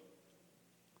thee.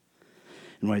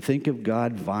 And when I think of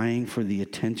God vying for the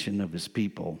attention of his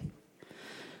people,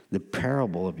 the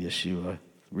parable of Yeshua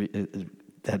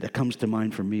that comes to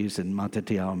mind for me is in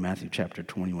Matthew chapter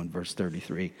 21, verse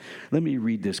 33. Let me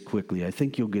read this quickly. I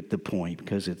think you'll get the point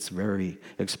because it's very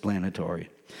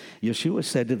explanatory. Yeshua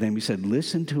said to them, he said,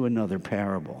 listen to another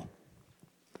parable.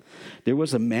 There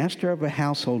was a master of a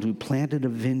household who planted a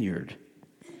vineyard.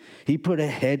 He put a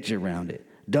hedge around it,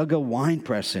 dug a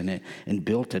winepress in it, and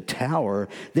built a tower.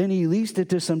 Then he leased it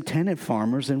to some tenant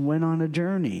farmers and went on a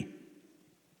journey.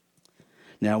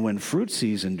 Now, when fruit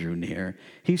season drew near,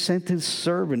 he sent his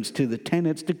servants to the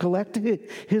tenants to collect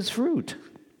his fruit.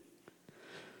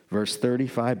 Verse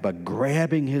 35, but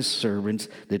grabbing his servants,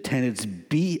 the tenants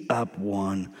beat up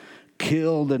one,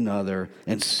 killed another,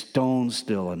 and stoned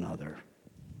still another.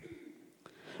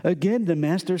 Again, the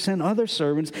master sent other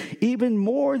servants, even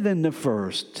more than the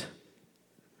first.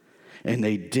 And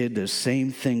they did the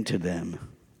same thing to them.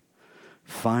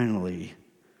 Finally,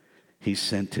 he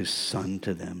sent his son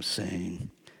to them,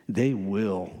 saying, they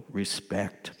will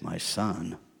respect my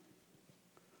son.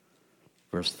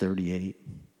 Verse 38,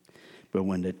 but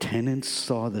when the tenants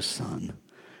saw the son,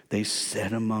 they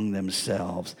said among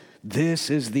themselves, this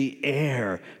is the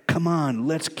heir. Come on,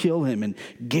 let's kill him and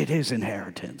get his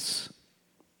inheritance.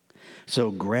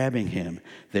 So grabbing him,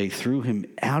 they threw him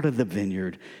out of the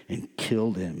vineyard and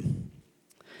killed him.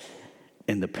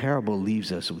 And the parable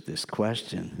leaves us with this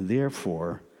question.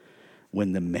 Therefore,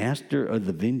 when the master of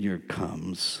the vineyard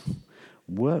comes,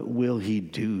 what will he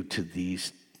do to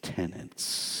these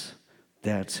tenants?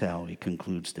 That's how he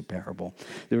concludes the parable.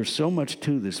 There's so much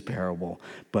to this parable,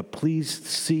 but please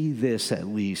see this, at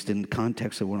least in the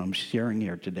context of what I'm sharing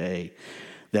here today,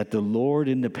 that the Lord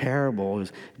in the parable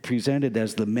is presented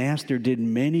as the master did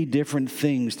many different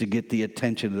things to get the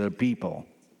attention of the people.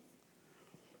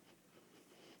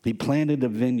 He planted a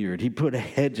vineyard. He put a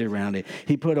hedge around it.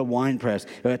 He put a wine press,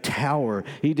 a tower.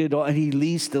 He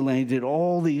leased the land. He did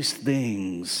all these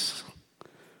things.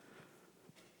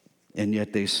 And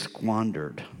yet they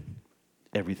squandered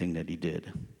everything that he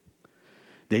did.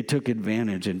 They took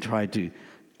advantage and tried to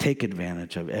take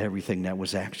advantage of everything that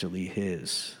was actually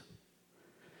his,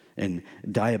 and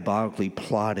diabolically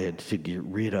plotted to get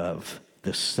rid of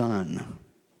the son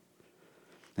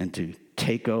and to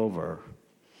take over,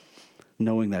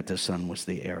 knowing that the son was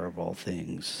the heir of all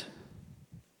things.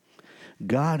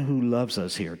 God, who loves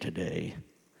us here today,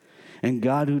 and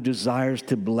God, who desires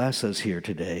to bless us here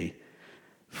today,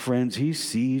 friends, he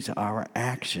sees our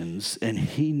actions and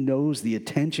he knows the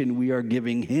attention we are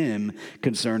giving him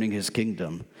concerning his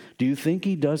kingdom. Do you think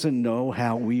he doesn't know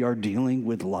how we are dealing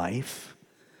with life?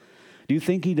 Do you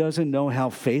think he doesn't know how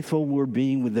faithful we're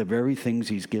being with the very things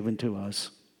he's given to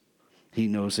us? He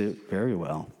knows it very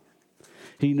well.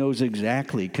 He knows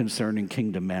exactly concerning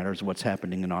kingdom matters what's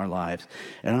happening in our lives.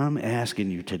 And I'm asking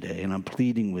you today, and I'm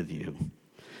pleading with you,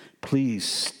 please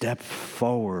step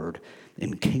forward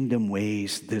in kingdom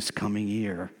ways this coming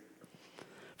year.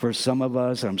 For some of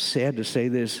us, I'm sad to say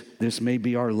this may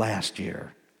be our last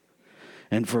year.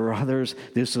 And for others,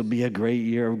 this will be a great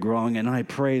year of growing. And I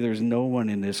pray there's no one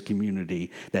in this community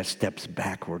that steps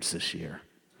backwards this year,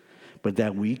 but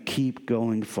that we keep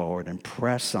going forward and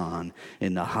press on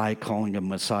in the high calling of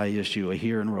Messiah Yeshua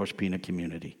here in Rosh Pinah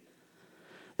community.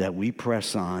 That we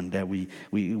press on, that we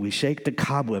shake the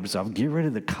cobwebs off, get rid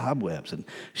of the cobwebs and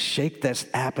shake this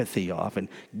apathy off and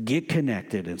get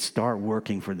connected and start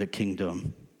working for the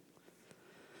kingdom.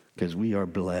 Because we are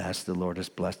blessed. The Lord has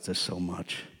blessed us so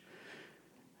much.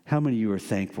 How many of you are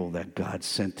thankful that God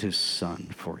sent his son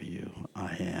for you?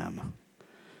 I am.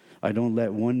 I don't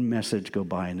let one message go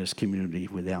by in this community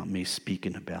without me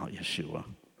speaking about Yeshua.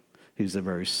 He's the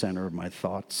very center of my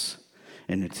thoughts.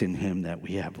 And it's in him that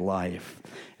we have life,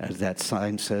 as that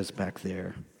sign says back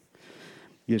there.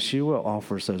 Yeshua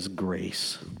offers us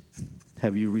grace.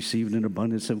 Have you received an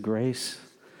abundance of grace?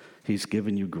 He's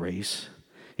given you grace.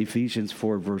 Ephesians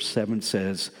 4 verse 7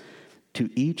 says, to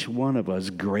each one of us,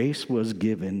 grace was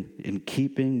given in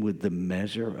keeping with the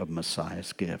measure of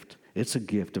Messiah's gift. It's a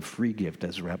gift, a free gift,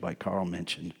 as Rabbi Carl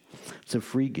mentioned. It's a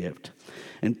free gift.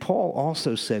 And Paul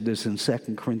also said this in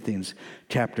 2 Corinthians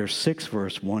chapter 6,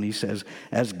 verse 1. He says,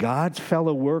 as God's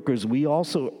fellow workers, we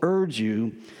also urge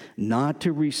you not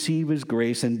to receive his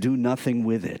grace and do nothing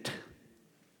with it.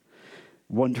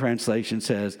 One translation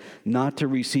says, not to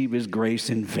receive his grace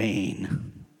in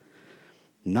vain.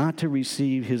 Not to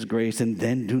receive his grace and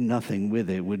then do nothing with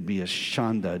it would be a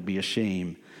shanda, it'd be a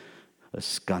shame, a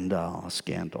scandal, a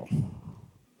scandal.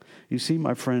 You see,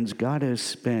 my friends, God has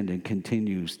spent and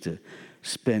continues to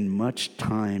spend much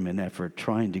time and effort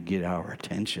trying to get our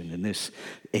attention in this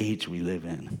age we live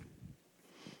in.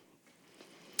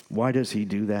 Why does he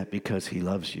do that? Because he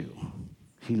loves you.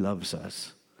 He loves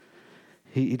us.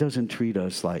 He doesn't treat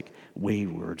us like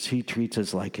waywards. He treats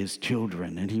us like his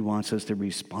children, and he wants us to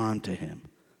respond to him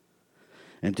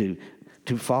and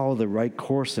to follow the right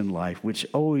course in life, which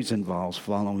always involves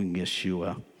following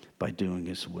Yeshua by doing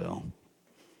his will.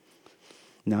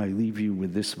 Now I leave you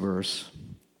with this verse,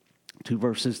 two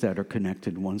verses that are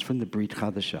connected. One's from the Brit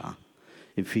Chadashah,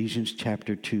 Ephesians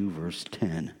chapter 2, verse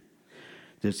 10,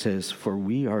 that says, for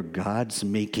we are God's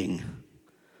making.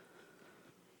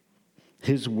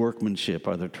 His workmanship,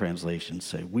 other translations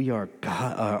say. We are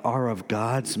of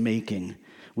God's making.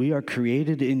 We are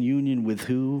created in union with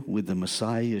who? With the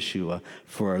Messiah Yeshua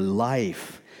for a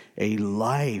life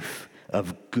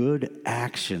of good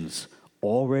actions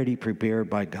already prepared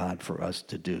by God for us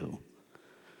to do.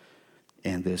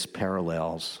 And this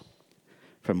parallels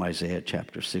from Isaiah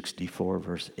chapter 64,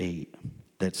 verse 8,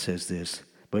 that says this,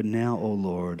 "But now, O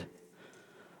Lord,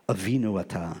 Avinu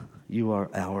Ata, you are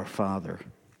our Father.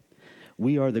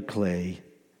 We are the clay,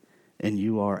 and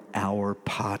you are our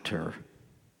potter.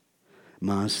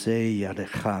 Maaseh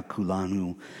yadecha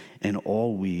kulanu, and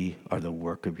all we are the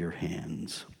work of your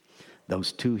hands."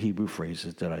 Those two Hebrew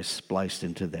phrases that I spliced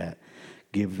into that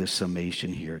give the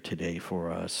summation here today for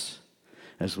us.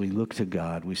 As we look to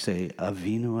God, we say,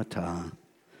 Avinu Ata,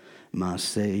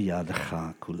 Maaseh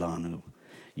yadecha kulanu.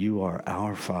 You are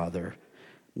our Father.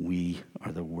 We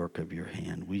are the work of your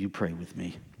hand. Will you pray with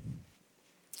me?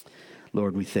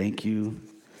 Lord, we thank you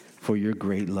for your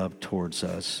great love towards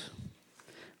us.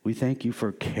 We thank you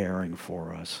for caring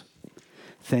for us.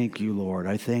 Thank you, Lord.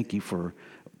 I thank you for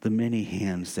the many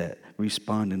hands that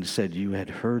responded and said you had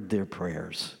heard their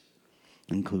prayers,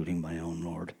 including my own,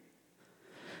 Lord.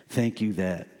 Thank you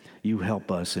that you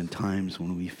help us in times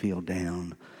when we feel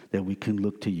down, that we can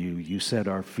look to you. You set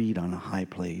our feet on a high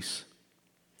place.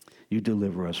 You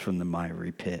deliver us from the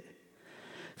miry pit.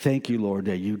 Thank you, Lord,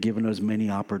 that you've given us many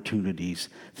opportunities.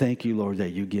 Thank you, Lord,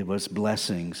 that you give us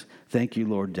blessings. Thank you,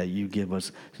 Lord, that you give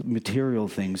us material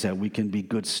things that we can be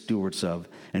good stewards of.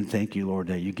 And thank you, Lord,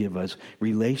 that you give us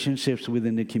relationships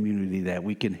within the community that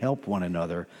we can help one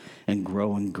another and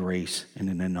grow in grace and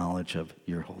in the knowledge of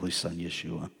your Holy Son,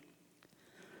 Yeshua.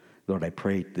 Lord, I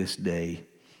pray this day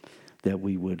that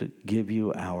we would give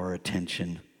you our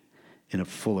attention in a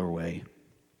fuller way.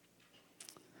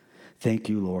 Thank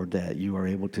you, Lord, that you are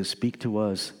able to speak to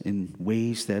us in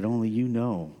ways that only you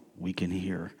know we can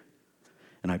hear.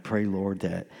 And I pray, Lord,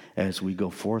 that as we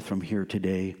go forth from here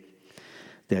today,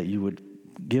 that you would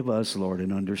give us, Lord,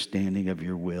 an understanding of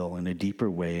your will in a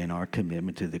deeper way in our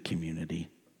commitment to the community.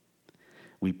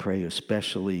 We pray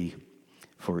especially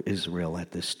for Israel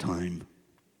at this time.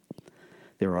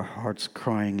 There are hearts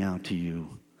crying out to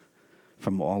you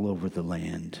from all over the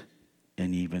land,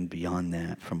 and even beyond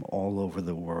that, from all over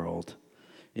the world,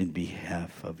 in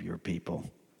behalf of your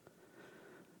people.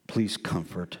 Please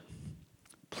comfort.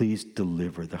 Please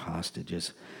deliver the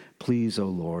hostages. Please, O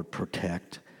Lord,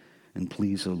 protect. And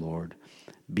please, O Lord,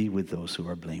 be with those who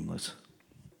are blameless.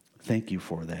 Thank you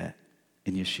for that.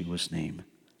 In Yeshua's name,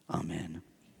 amen.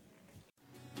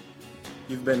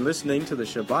 You've been listening to the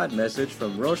Shabbat message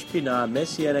from Rosh Pinah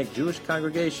Messianic Jewish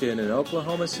Congregation in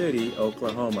Oklahoma City,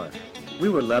 Oklahoma. We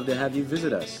would love to have you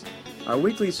visit us. Our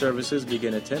weekly services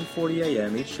begin at 10:40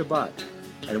 a.m. each Shabbat,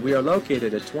 and we are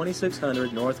located at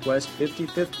 2600 Northwest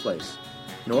 55th Place,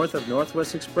 north of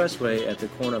Northwest Expressway at the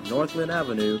corner of Northland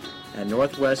Avenue and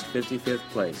Northwest 55th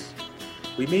Place.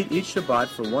 We meet each Shabbat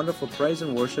for wonderful praise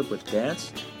and worship with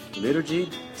dance, liturgy,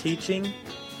 teaching,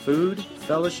 food,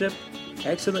 fellowship,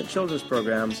 excellent children's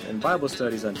programs, and Bible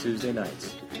studies on Tuesday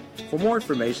nights. For more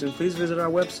information, please visit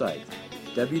our website,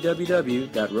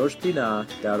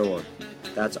 www.roshpinah.org.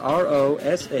 That's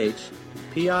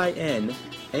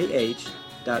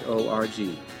ROSHPINAH.org.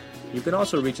 You can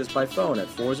also reach us by phone at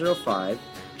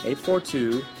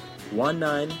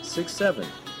 405-842-1967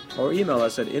 or email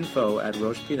us at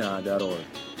info@roshpinah.org.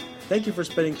 Thank you for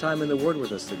spending time in the Word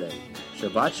with us today.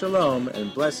 Shabbat Shalom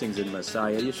and blessings in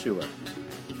Messiah Yeshua.